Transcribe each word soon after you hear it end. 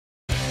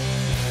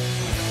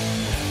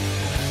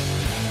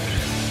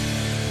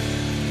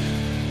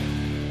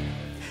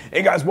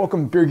Hey guys,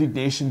 welcome to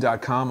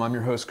BeerGeekNation.com. I'm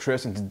your host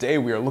Chris, and today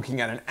we are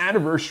looking at an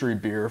anniversary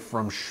beer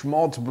from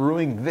Shmaltz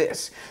Brewing.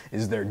 This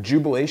is their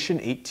Jewbelation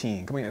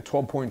 18, coming at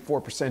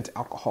 12.4%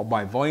 alcohol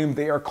by volume.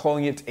 They are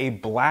calling it a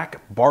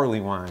black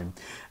barley wine,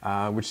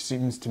 which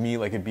seems to me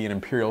like it'd be an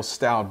imperial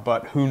stout,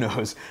 but who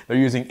knows? They're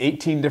using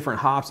 18 different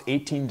hops,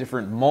 18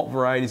 different malt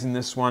varieties in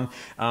this one.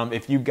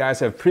 If you guys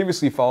have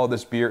previously followed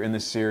this beer in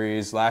this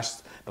series,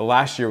 the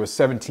last year was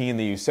 17.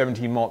 They used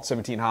 17 malt,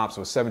 17 hops,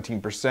 was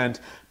 17%.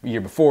 The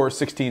year before,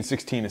 16,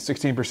 16, and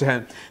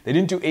 16%. They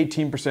didn't do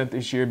 18%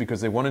 this year because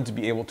they wanted to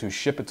be able to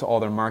ship it to all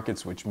their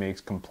markets, which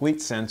makes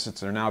complete sense since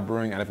they're now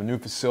brewing out of a new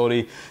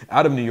facility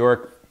out of New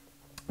York.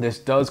 This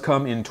does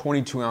come in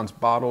 22-ounce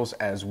bottles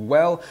as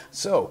well.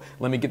 So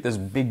let me get this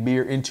big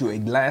beer into a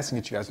glass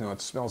and get you guys to know how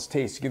it smells,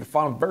 tastes, to give the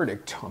final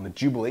verdict on the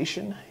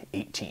Jewbelation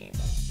 18.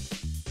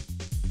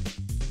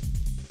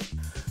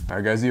 All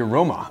right, guys, the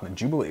aroma on the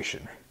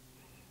Jewbelation.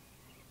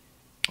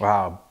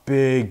 Wow,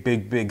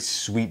 big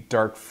sweet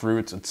dark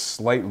fruits, a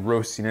slight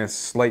roastiness,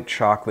 slight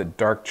chocolate,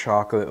 dark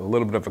chocolate, a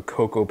little bit of a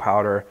cocoa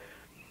powder,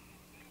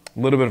 a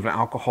little bit of an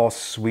alcohol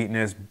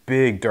sweetness,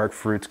 big dark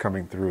fruits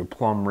coming through,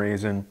 plum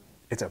raisin.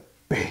 It's a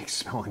big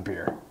smelling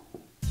beer.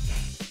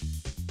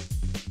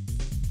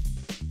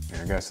 All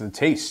right, guys, so the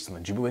taste on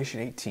the Jewbelation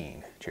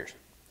 18. Cheers.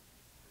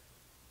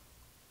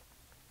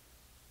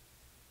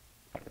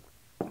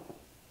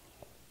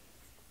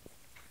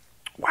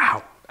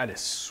 Wow, that is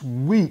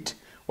sweet.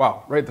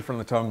 Wow, right at the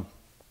front of the tongue,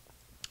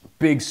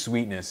 big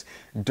sweetness,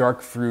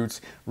 dark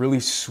fruits,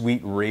 really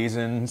sweet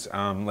raisins,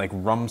 like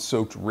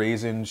rum-soaked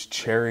raisins,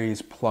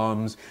 cherries,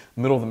 plums,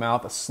 middle of the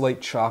mouth, a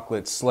slight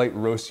chocolate, slight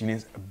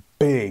roastiness,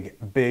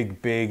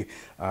 big,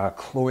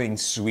 cloying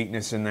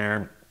sweetness in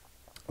there.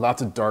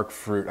 Lots of dark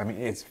fruit. I mean,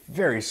 it's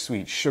very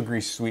sweet,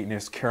 sugary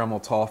sweetness, caramel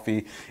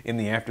toffee in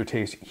the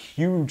aftertaste.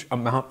 Huge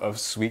amount of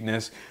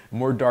sweetness,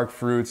 more dark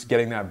fruits,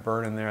 getting that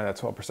burn in there. That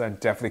 12%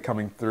 definitely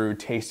coming through,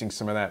 tasting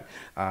some of that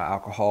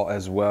alcohol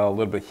as well. A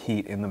little bit of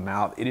heat in the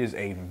mouth. It is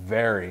a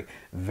very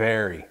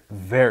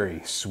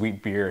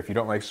sweet beer. If you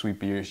don't like sweet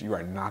beers, you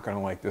are not going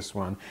to like this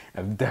one.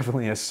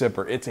 Definitely a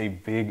sipper. It's a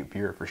big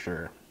beer for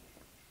sure.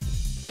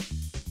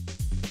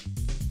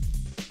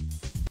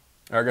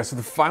 All right, guys, so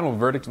the final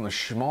verdict on the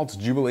Shmaltz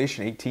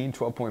Jewbelation 18,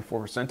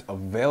 12.4%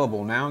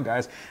 available now,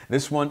 guys.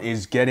 This one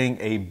is getting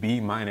a B-.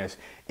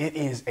 It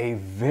is a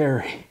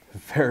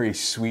very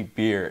sweet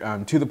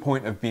beer, to the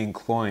point of being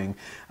cloying.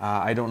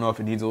 I don't know if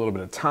it needs a little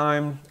bit of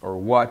time or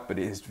what, but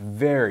it is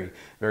very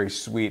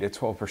sweet at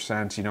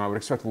 12%. You know, I would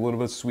expect a little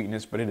bit of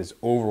sweetness, but it is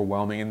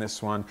overwhelming in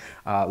this one.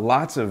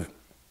 Lots of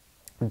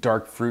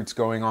dark fruits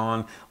going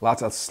on,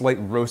 lots of slight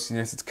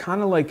roastiness. It's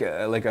kind of like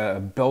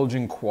a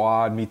Belgian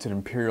quad meets an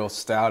imperial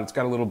stout. It's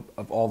got a little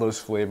of all those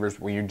flavors.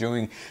 When you're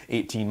doing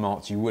 18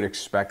 malts, you would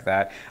expect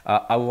that.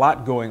 A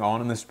lot going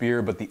on in this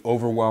beer, but the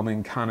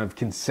overwhelming kind of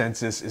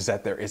consensus is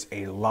that there is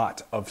a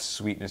lot of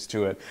sweetness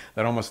to it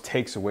that almost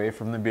takes away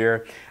from the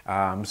beer.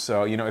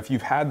 So, you know, if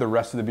you've had the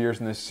rest of the beers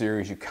in this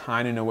series, you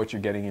kind of know what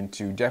you're getting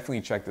into.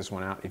 Definitely check this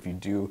one out if you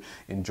do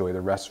enjoy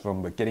the rest of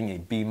them, but getting a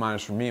B-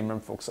 from me,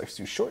 remember folks, life's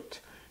too short.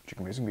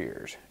 Drink amazing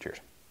beers. Cheers.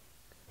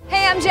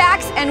 Hey, I'm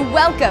Jax, and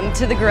welcome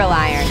to the Grill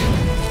Iron.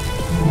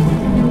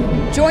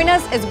 Join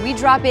us as we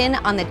drop in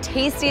on the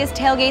tastiest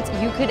tailgates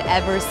you could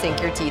ever sink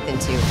your teeth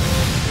into.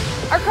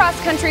 Our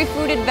cross-country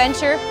food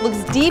adventure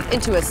looks deep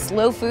into a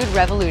slow food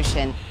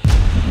revolution.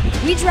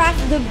 We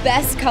draft the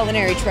best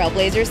culinary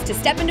trailblazers to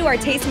step into our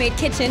taste-made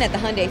kitchen at the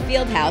Hyundai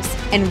Fieldhouse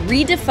and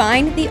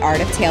redefine the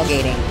art of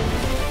tailgating.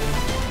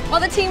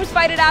 While the teams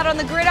fight it out on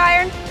the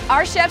gridiron,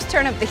 our chefs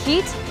turn up the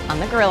heat on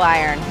the Grill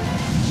Iron.